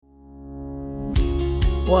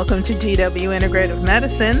Welcome to GW Integrative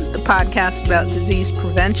Medicine, the podcast about disease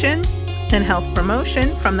prevention and health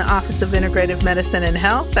promotion from the Office of Integrative Medicine and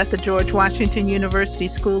Health at the George Washington University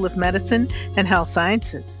School of Medicine and Health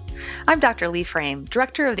Sciences. I'm Dr. Lee Frame,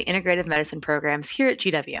 Director of the Integrative Medicine Programs here at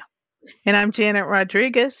GW. And I'm Janet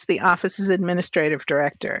Rodriguez, the office's Administrative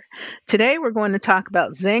Director. Today we're going to talk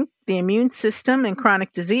about zinc, the immune system, and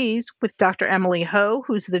chronic disease with Dr. Emily Ho,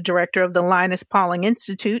 who's the Director of the Linus Pauling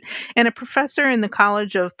Institute and a professor in the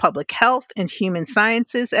College of Public Health and Human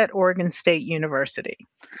Sciences at Oregon State University.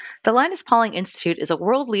 The Linus Pauling Institute is a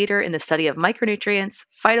world leader in the study of micronutrients,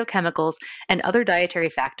 phytochemicals, and other dietary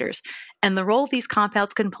factors, and the role these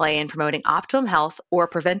compounds can play in promoting optimum health or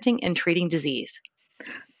preventing and treating disease.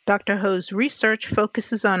 Dr. Ho's research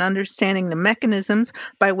focuses on understanding the mechanisms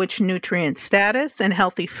by which nutrient status and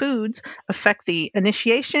healthy foods affect the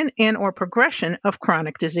initiation and or progression of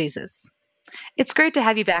chronic diseases. It's great to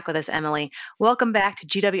have you back with us, Emily. Welcome back to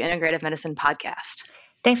GW Integrative Medicine Podcast.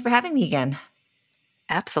 Thanks for having me again.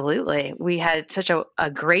 Absolutely. We had such a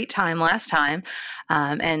great time last time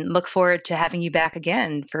and look forward to having you back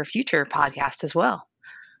again for a future podcast as well.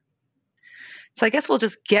 So I guess we'll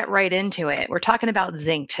just get right into it. We're talking about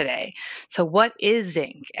zinc today. So what is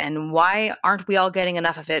zinc and why aren't we all getting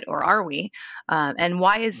enough of it, or are we? And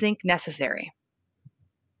why is zinc necessary?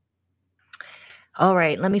 All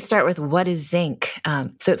right, let me start with what is zinc.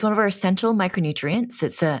 So it's one of our essential micronutrients.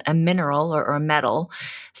 It's a mineral or a metal.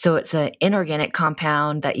 So it's an inorganic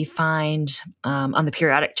compound that you find on the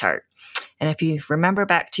periodic chart. And if you remember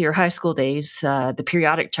back to your high school days, the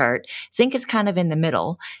periodic chart, zinc is kind of in the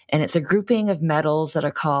middle, and it's a grouping of metals that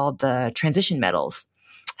are called the transition metals.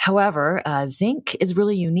 However, zinc is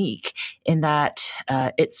really unique in that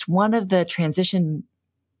it's one of the transition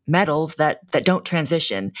metals that don't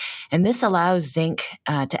transition. And this allows zinc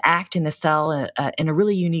to act in the cell in a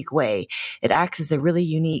really unique way. It acts as a really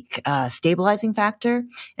unique stabilizing factor,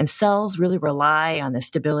 and cells really rely on the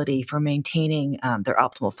stability for maintaining their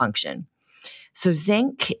optimal function. So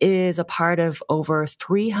zinc is a part of over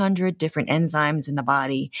 300 different enzymes in the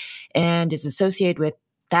body and is associated with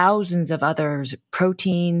thousands of other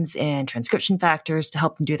proteins and transcription factors to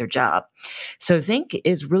help them do their job. So zinc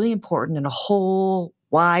is really important in a whole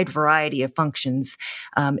wide variety of functions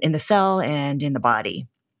in the cell and in the body.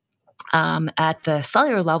 At the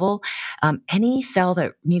cellular level, any cell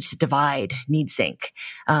that needs to divide needs zinc.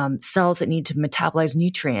 Cells that need to metabolize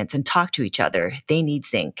nutrients and talk to each other, they need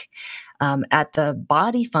zinc. At the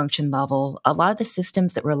body function level, a lot of the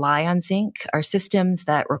systems that rely on zinc are systems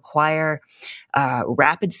that require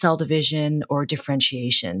rapid cell division or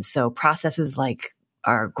differentiation. So processes like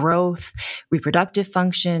our growth, reproductive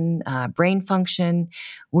function, brain function,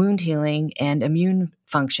 wound healing, and immune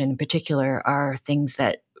function in particular are things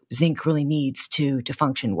that zinc really needs to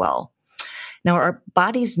function well. Now, our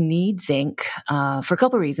bodies need zinc for a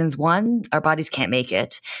couple of reasons. One, our bodies can't make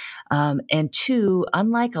it. And two,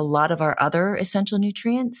 unlike a lot of our other essential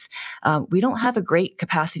nutrients, we don't have a great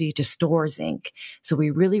capacity to store zinc. So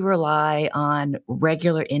we really rely on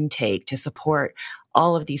regular intake to support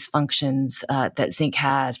all of these functions that zinc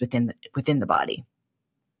has within the body.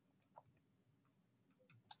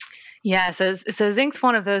 Yeah, so zinc's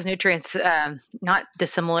one of those nutrients, not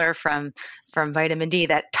dissimilar from vitamin D,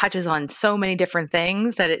 that touches on so many different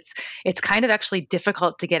things that it's kind of actually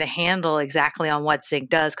difficult to get a handle exactly on what zinc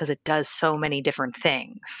does because it does so many different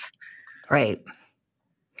things. Right.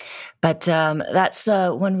 But that's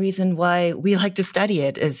one reason why we like to study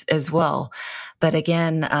it as well. But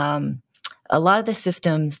again, a lot of the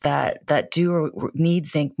systems that do need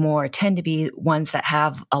zinc more tend to be ones that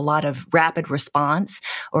have a lot of rapid response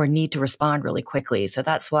or need to respond really quickly. So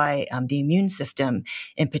that's why the immune system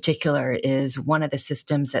in particular is one of the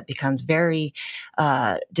systems that becomes very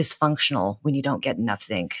dysfunctional when you don't get enough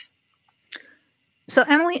zinc. So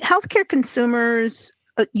Emily, healthcare consumers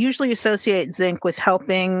usually associate zinc with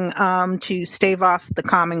helping to stave off the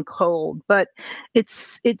common cold, but it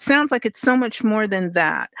sounds like it's so much more than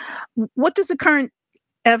that. What does the current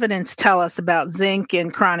evidence tell us about zinc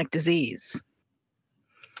in chronic disease?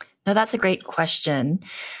 Now, that's a great question.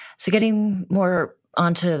 So getting more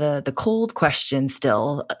onto the cold question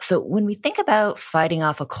still. So when we think about fighting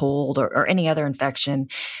off a cold or any other infection,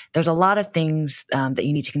 there's a lot of things that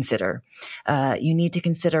you need to consider. You need to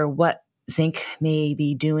consider what zinc may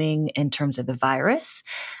be doing in terms of the virus.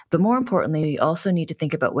 But more importantly, we also need to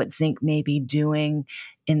think about what zinc may be doing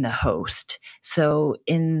in the host. So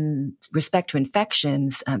in respect to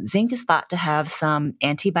infections, zinc is thought to have some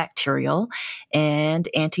antibacterial and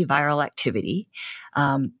antiviral activity.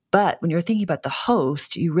 But when you're thinking about the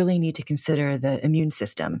host, you really need to consider the immune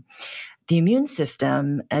system. The immune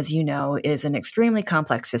system, as you know, is an extremely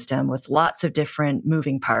complex system with lots of different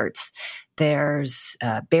moving parts. There's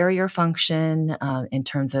barrier function in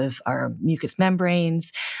terms of our mucous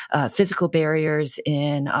membranes, physical barriers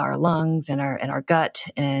in our lungs and our gut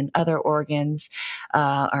and other organs,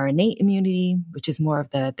 our innate immunity, which is more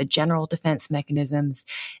of the general defense mechanisms,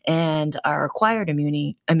 and our acquired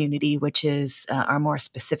immunity, which is our more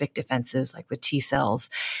specific defenses, like with T cells,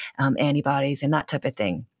 antibodies, and that type of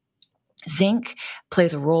thing. Zinc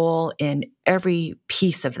plays a role in every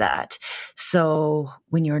piece of that. So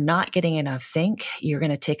when you're not getting enough zinc, you're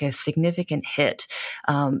going to take a significant hit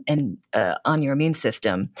on your immune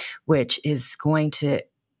system, which is going to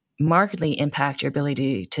markedly impact your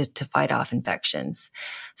ability to fight off infections.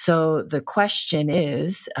 So the question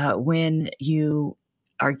is, when you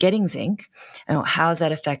are getting zinc, how is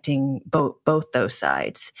that affecting both those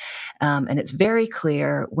sides? And it's very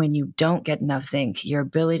clear when you don't get enough zinc, your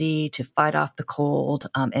ability to fight off the cold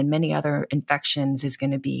and many other infections is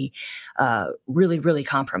going to be really, really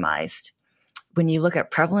compromised. When you look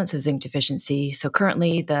at prevalence of zinc deficiency, so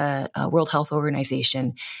currently the World Health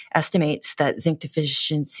Organization estimates that zinc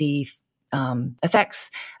deficiency affects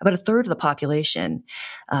about a third of the population.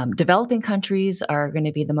 Developing countries are going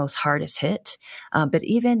to be the most hardest hit, but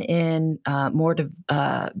even in more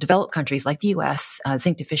developed countries like the U.S.,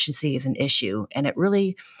 zinc deficiency is an issue, and it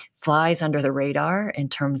really flies under the radar in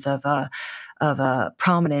terms of a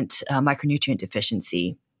prominent micronutrient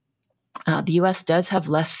deficiency. The U.S. does have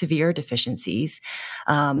less severe deficiencies,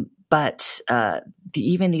 but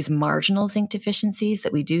even these marginal zinc deficiencies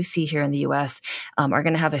that we do see here in the U.S. Are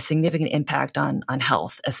going to have a significant impact on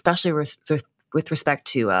health, especially with respect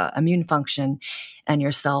to immune function and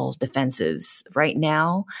your cell defenses. Right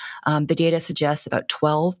now, the data suggests about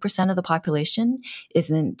 12% of the population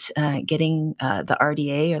isn't getting the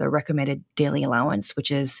RDA, or the recommended daily allowance,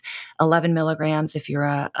 which is 11 milligrams if you're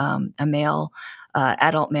a male,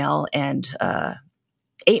 adult male, and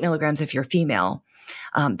 8 milligrams if you're female.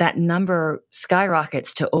 That number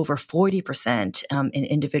skyrockets to over 40% in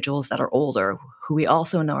individuals that are older, who we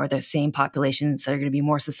also know are the same populations that are going to be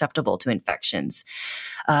more susceptible to infections.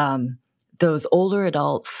 Those older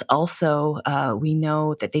adults also, we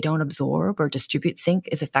know that they don't absorb or distribute zinc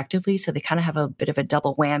as effectively, so they kind of have a bit of a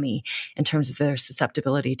double whammy in terms of their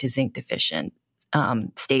susceptibility to zinc deficient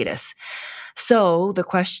status. So the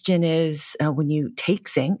question is, when you take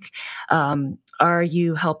zinc, are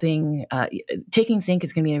you helping? Taking zinc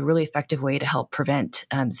is going to be a really effective way to help prevent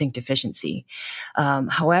zinc deficiency.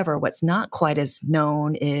 However, what's not quite as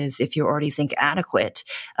known is if you're already zinc adequate,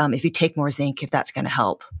 if you take more zinc, if that's going to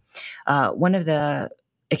help. One of the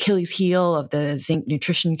Achilles heel of the zinc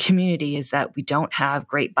nutrition community is that we don't have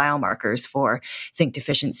great biomarkers for zinc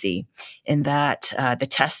deficiency, in that the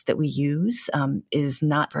test that we use is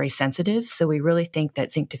not very sensitive. So we really think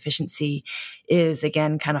that zinc deficiency is,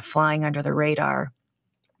 again, kind of flying under the radar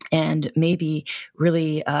and maybe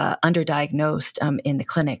really underdiagnosed in the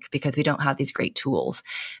clinic because we don't have these great tools.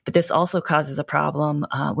 But this also causes a problem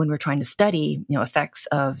when we're trying to study, effects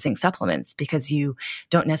of zinc supplements, because you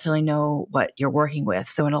don't necessarily know what you're working with.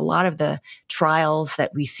 So in a lot of the trials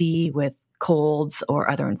that we see with colds or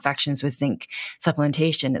other infections with zinc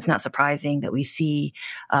supplementation, it's not surprising that we see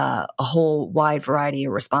a whole wide variety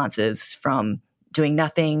of responses, from doing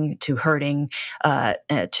nothing to hurting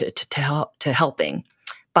to helping.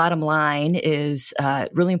 Bottom line is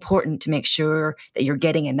really important to make sure that you're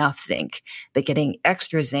getting enough zinc, but getting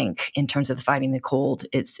extra zinc in terms of fighting the cold,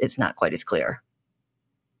 it's not quite as clear.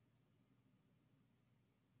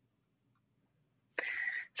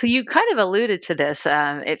 So you kind of alluded to this.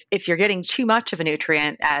 If you're getting too much of a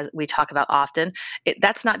nutrient, as we talk about often,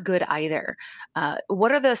 that's not good either.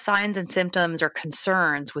 What are the signs and symptoms or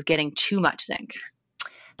concerns with getting too much zinc?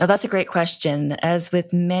 Now, that's a great question. As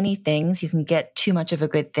with many things, you can get too much of a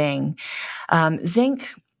good thing. Zinc,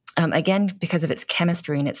 again, because of its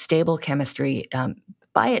chemistry and its stable chemistry,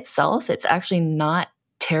 by itself, it's actually not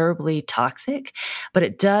terribly toxic, but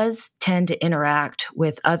it does tend to interact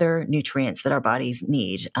with other nutrients that our bodies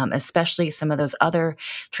need, especially some of those other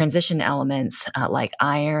transition elements like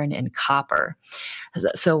iron and copper.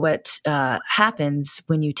 So what happens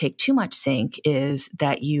when you take too much zinc is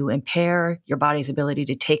that you impair your body's ability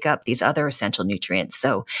to take up these other essential nutrients.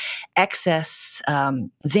 So excess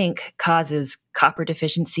zinc causes copper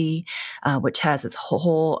deficiency, which has its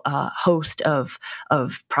whole host of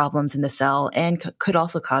problems in the cell, and could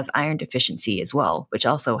also cause iron deficiency as well, which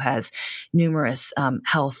also has numerous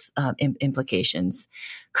health implications.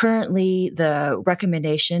 Currently, the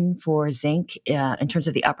recommendation for zinc in terms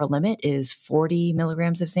of the upper limit is 40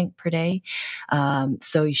 milligrams of zinc per day.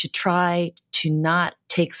 So you should try to not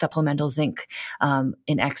take supplemental zinc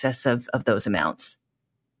in excess of those amounts.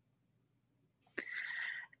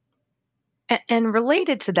 And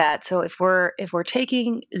related to that, so if we're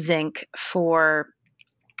taking zinc for,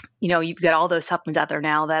 you've got all those supplements out there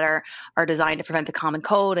now that are designed to prevent the common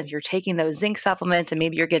cold, and you're taking those zinc supplements, and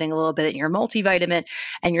maybe you're getting a little bit in your multivitamin,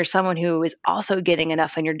 and you're someone who is also getting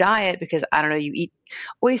enough in your diet because, I don't know, you eat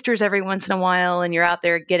oysters every once in a while, and you're out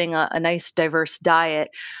there getting a nice diverse diet.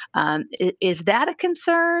 Is that a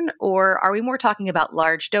concern, or are we more talking about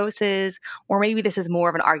large doses, or maybe this is more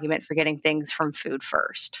of an argument for getting things from food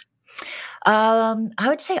first? I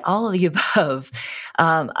would say all of the above.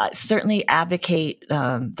 I certainly advocate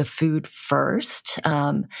the food first,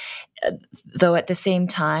 though at the same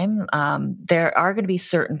time, there are going to be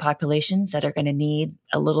certain populations that are going to need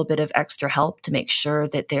a little bit of extra help to make sure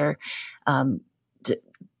that they're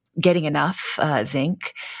getting enough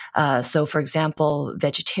zinc. So, for example,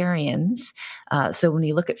 vegetarians. So when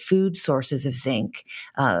you look at food sources of zinc,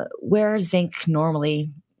 where zinc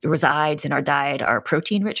normally resides in our diet are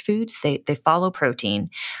protein-rich foods. They follow protein.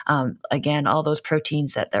 Again, all those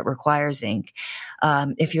proteins that require zinc.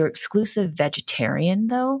 If you're exclusive vegetarian,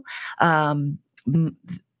 though,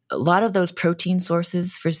 a lot of those protein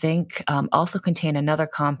sources for zinc also contain another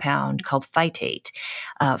compound called phytate.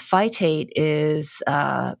 Phytate is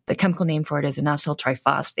the chemical name for it is inositol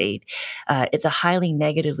triphosphate. It's a highly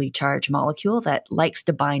negatively charged molecule that likes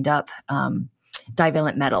to bind up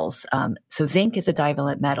divalent metals. So zinc is a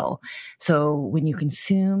divalent metal. So when you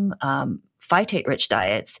consume phytate-rich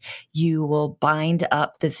diets, you will bind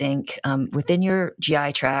up the zinc within your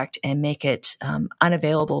GI tract and make it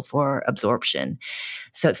unavailable for absorption.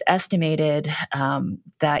 So it's estimated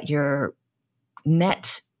that your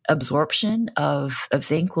net absorption of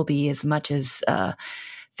zinc will be as much as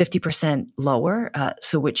 50% lower.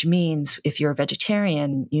 So which means if you're a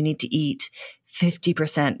vegetarian, you need to eat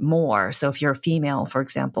 50% more. So if you're a female, for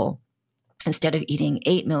example, instead of eating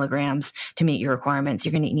 8 milligrams to meet your requirements,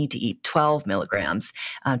 you're going to need to eat 12 milligrams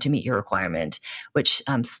to meet your requirement, which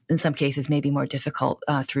in some cases may be more difficult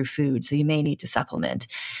through food. So you may need to supplement.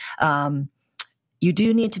 You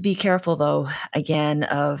do need to be careful, though, again,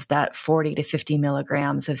 of that 40 to 50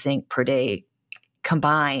 milligrams of zinc per day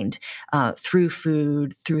combined through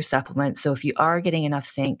food, through supplements. So if you are getting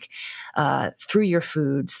enough zinc through your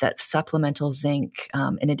foods, that supplemental zinc,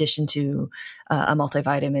 in addition to a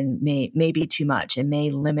multivitamin, may be too much and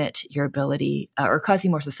may limit your ability or cause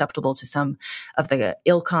you more susceptible to some of the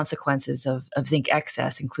ill consequences of zinc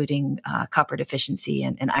excess, including copper deficiency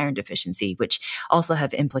and iron deficiency, which also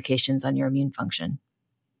have implications on your immune function.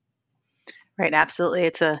 Right, absolutely.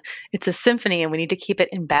 It's a symphony, and we need to keep it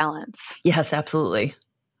in balance. Yes, absolutely.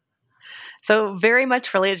 So very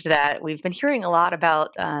much related to that, we've been hearing a lot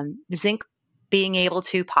about zinc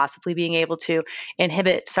possibly being able to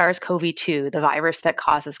inhibit SARS-CoV-2, the virus that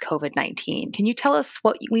causes COVID-19. Can you tell us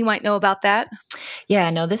what we might know about that? Yeah,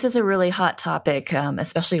 no, this is a really hot topic,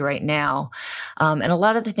 especially right now. And a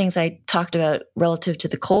lot of the things I talked about relative to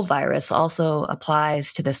the cold virus also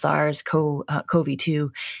applies to the SARS-CoV-2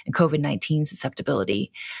 and COVID-19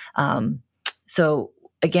 susceptibility. So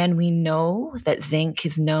again, we know that zinc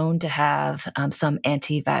is known to have some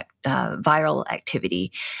antiviral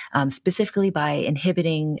activity, specifically by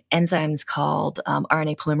inhibiting enzymes called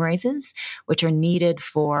RNA polymerases, which are needed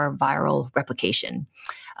for viral replication.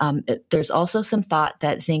 There's also some thought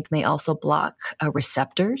that zinc may also block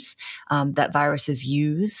receptors that viruses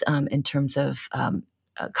use in terms of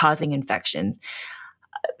causing infection.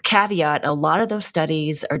 Caveat, a lot of those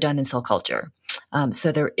studies are done in cell culture.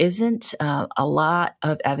 So there isn't a lot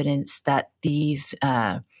of evidence that these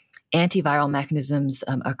antiviral mechanisms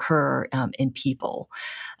occur in people.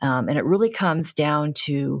 And it really comes down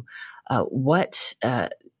to what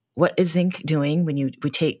is zinc doing when we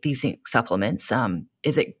take these zinc supplements?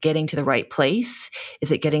 Is it getting to the right place?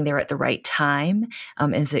 Is it getting there at the right time?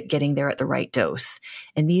 Is it getting there at the right dose?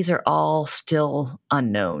 And these are all still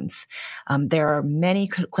unknowns. There are many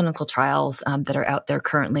clinical trials that are out there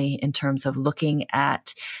currently in terms of looking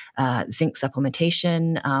at zinc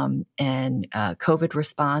supplementation and COVID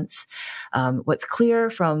response. What's clear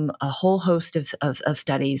from a whole host of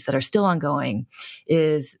studies that are still ongoing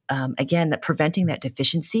is, again, that preventing that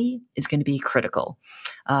deficiency is going to be critical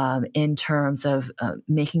in terms of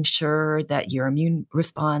making sure that your immune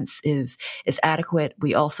response is adequate.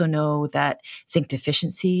 We also know that zinc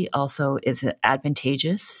deficiency also is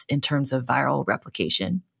advantageous in terms of viral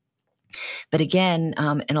replication. But again,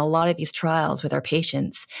 in a lot of these trials with our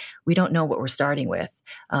patients, we don't know what we're starting with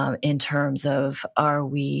in terms of when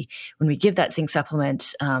we give that zinc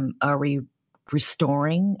supplement, are we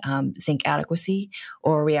restoring zinc adequacy,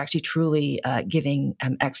 or are we actually truly giving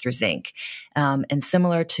extra zinc? And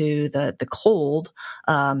similar to the cold,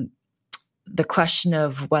 the question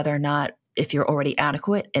of whether or not if you're already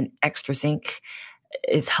adequate and extra zinc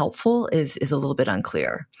is helpful is a little bit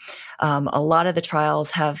unclear. A lot of the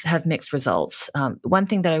trials have mixed results. One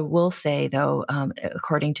thing that I will say, though,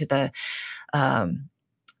 according to the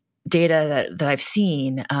data that I've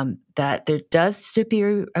seen, that there does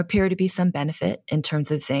appear to be some benefit in terms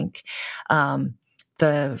of zinc.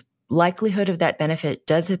 The likelihood of that benefit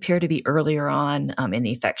does appear to be earlier on in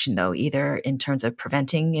the infection, though, either in terms of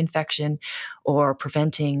preventing infection or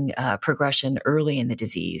preventing progression early in the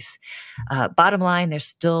disease. Bottom line, there's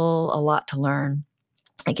still a lot to learn.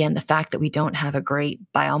 Again, the fact that we don't have a great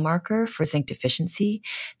biomarker for zinc deficiency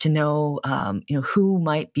to know, who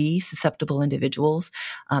might be susceptible individuals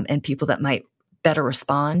and people that might better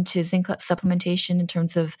respond to zinc supplementation in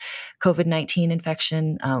terms of COVID-19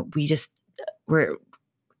 infection. We're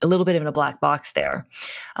a little bit in a black box there.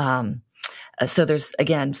 So there's,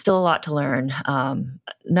 again, still a lot to learn.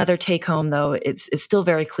 Another take home, though, it's still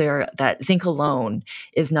very clear that zinc alone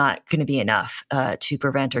is not going to be enough to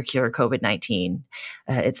prevent or cure COVID-19.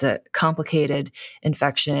 It's a complicated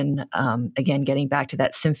infection. Again, getting back to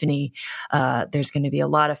that symphony, there's going to be a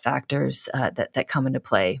lot of factors that come into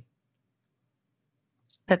play.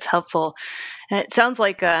 That's helpful. And it sounds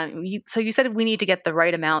like you said we need to get the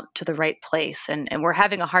right amount to the right place, and we're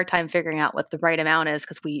having a hard time figuring out what the right amount is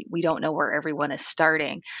because we don't know where everyone is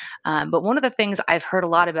starting. But one of the things I've heard a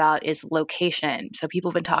lot about is location. So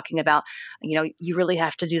people have been talking about, you really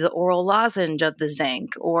have to do the oral lozenge of the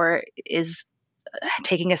zinc, or is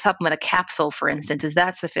taking a supplement, a capsule, for instance, is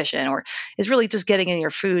that sufficient, or is really just getting in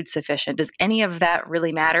your food sufficient? Does any of that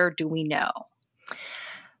really matter? Do we know?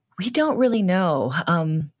 We don't really know.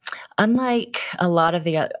 Unlike a lot of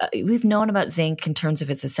we've known about zinc in terms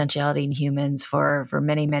of its essentiality in humans for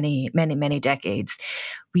many, many, many, many decades.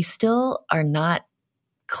 We still are not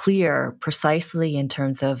clear precisely in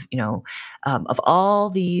terms of, of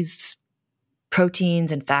all these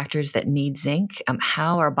proteins and factors that need zinc,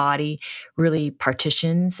 how our body really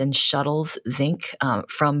partitions and shuttles zinc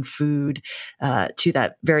from food to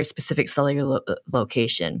that very specific cellular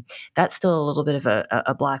location. That's still a little bit of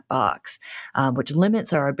a black box, which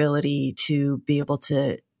limits our ability to be able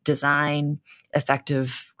to design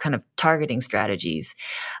effective kind of targeting strategies.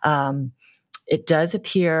 It does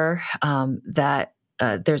appear that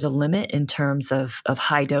there's a limit in terms of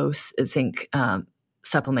high dose zinc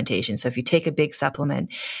supplementation. So if you take a big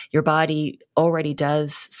supplement, your body already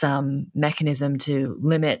does some mechanism to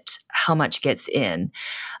limit how much gets in.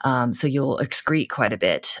 So you'll excrete quite a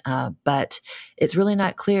bit. But it's really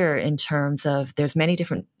not clear in terms of there's many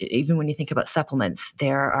different, even when you think about supplements,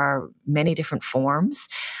 there are many different forms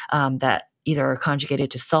that either are conjugated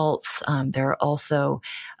to salts. There are also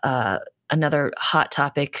another hot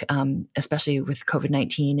topic, especially with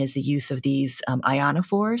COVID-19, is the use of these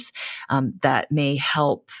ionophores that may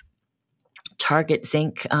help target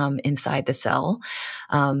zinc inside the cell.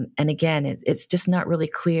 And again, it's just not really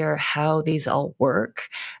clear how these all work,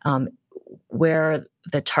 where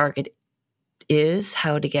the target is,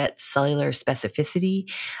 how to get cellular specificity,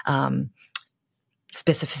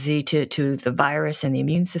 to the virus and the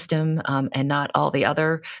immune system, and not all the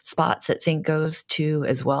other spots that zinc goes to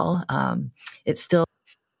as well. It's still.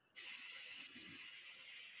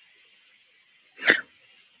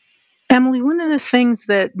 Emily, one of the things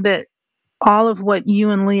that all of what you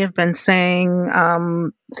and Lee have been saying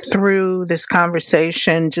through this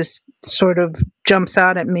conversation just sort of jumps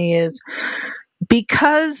out at me is,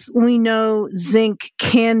 because we know zinc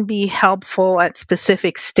can be helpful at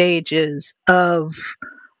specific stages of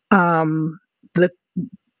trying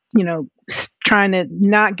to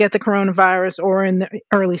not get the coronavirus or in the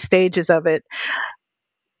early stages of it,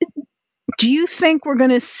 do you think we're going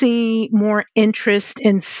to see more interest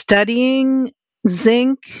in studying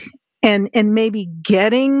zinc and maybe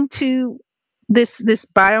getting to this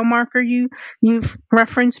biomarker you've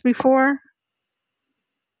referenced before?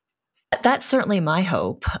 That's certainly my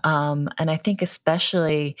hope. And I think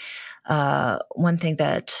especially one thing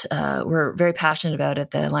that we're very passionate about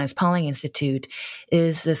at the Linus Pauling Institute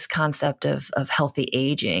is this concept of healthy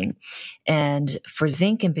aging. And for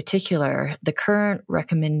zinc in particular, the current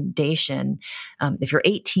recommendation, if you're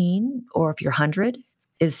 18 or if you're 100,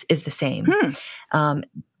 is the same. But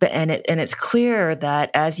it's clear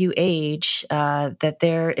that as you age, that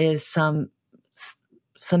there is some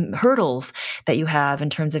hurdles that you have in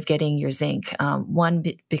terms of getting your zinc. One,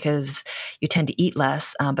 because you tend to eat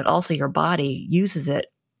less, but also your body uses it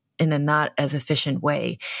in a not as efficient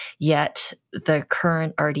way. Yet the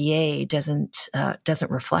current RDA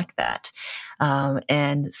doesn't reflect that.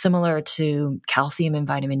 And similar to calcium and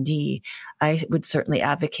vitamin D, I would certainly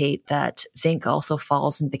advocate that zinc also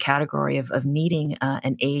falls into the category of needing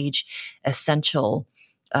an age essential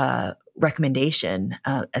recommendation,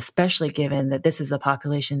 especially given that this is a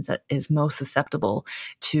population that is most susceptible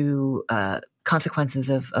to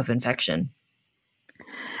consequences of infection.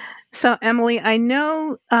 So, Emily, I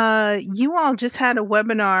know you all just had a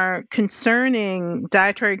webinar concerning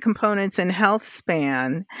dietary components and health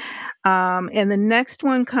span. And the next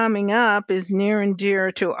one coming up is near and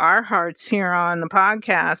dear to our hearts here on the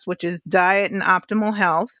podcast, which is diet and optimal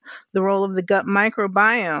health, the role of the gut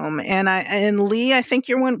microbiome. And Lee, I think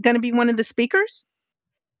you're going to be one of the speakers?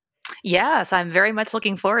 Yes, I'm very much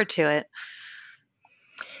looking forward to it.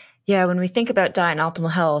 Yeah, when we think about diet and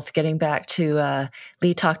optimal health, getting back to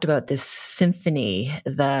Lee talked about this symphony.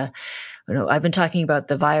 I've been talking about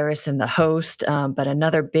the virus and the host, but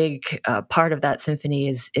another big part of that symphony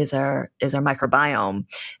is our microbiome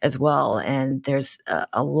as well. And there's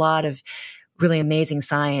a lot of really amazing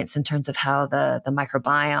science in terms of how the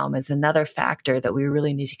microbiome is another factor that we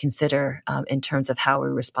really need to consider in terms of how we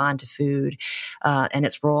respond to food and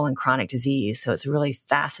its role in chronic disease. So it's a really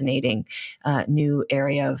fascinating new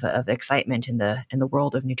area of excitement in the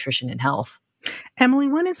world of nutrition and health. Emily,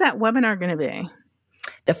 when is that webinar going to be?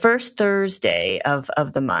 The first Thursday of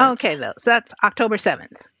the month. Okay, though. So that's October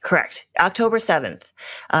 7th. Correct. October 7th.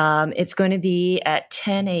 It's going to be at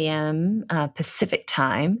 10 a.m. Pacific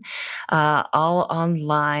time, all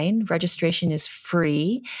online. Registration is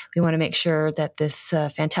free. We want to make sure that this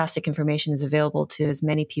fantastic information is available to as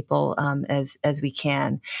many people as we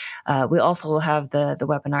can. We also will have the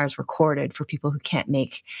webinars recorded for people who can't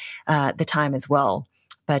make the time as well.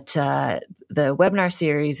 But the webinar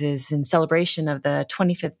series is in celebration of the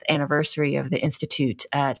 25th anniversary of the Institute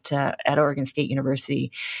at Oregon State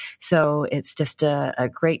University. So it's just a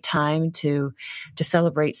great time to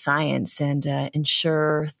celebrate science and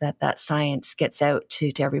ensure that science gets out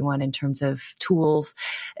to everyone in terms of tools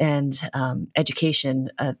and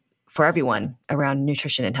education for everyone around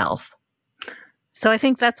nutrition and health. So I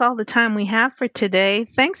think that's all the time we have for today.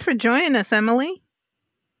 Thanks for joining us, Emily.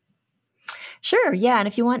 Sure. Yeah. And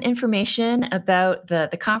if you want information about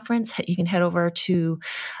the conference, you can head over to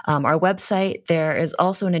our website. There is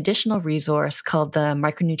also an additional resource called the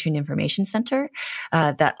Micronutrient Information Center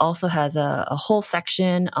that also has a whole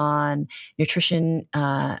section on nutrition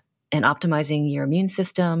and optimizing your immune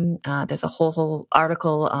system. There's a whole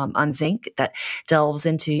article on zinc that delves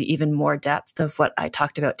into even more depth of what I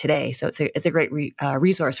talked about today. So it's a great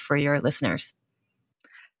resource for your listeners.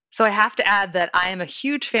 So I have to add that I am a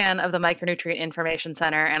huge fan of the Micronutrient Information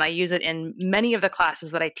Center, and I use it in many of the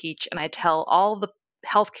classes that I teach, and I tell all the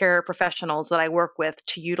healthcare professionals that I work with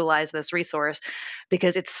to utilize this resource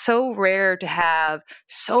because it's so rare to have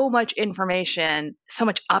so much information, so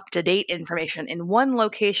much up-to-date information in one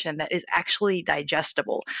location that is actually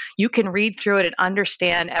digestible. You can read through it and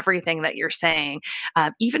understand everything that you're saying,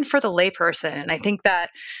 even for the layperson, and I think that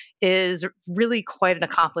is really quite an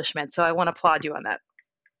accomplishment. So I want to applaud you on that.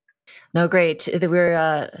 No, great.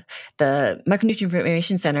 We're the Micronutrient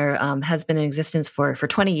Information Center has been in existence for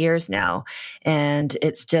 20 years now, and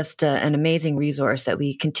it's just an amazing resource that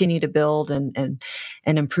we continue to build and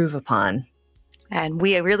improve upon. And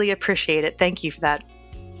we really appreciate it. Thank you for that.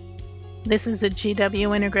 This is the GW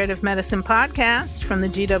Integrative Medicine podcast from the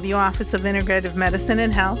GW Office of Integrative Medicine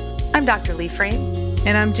and Health. I'm Dr. Lee Frame.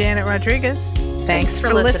 And I'm Janet Rodriguez. Thanks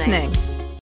for listening.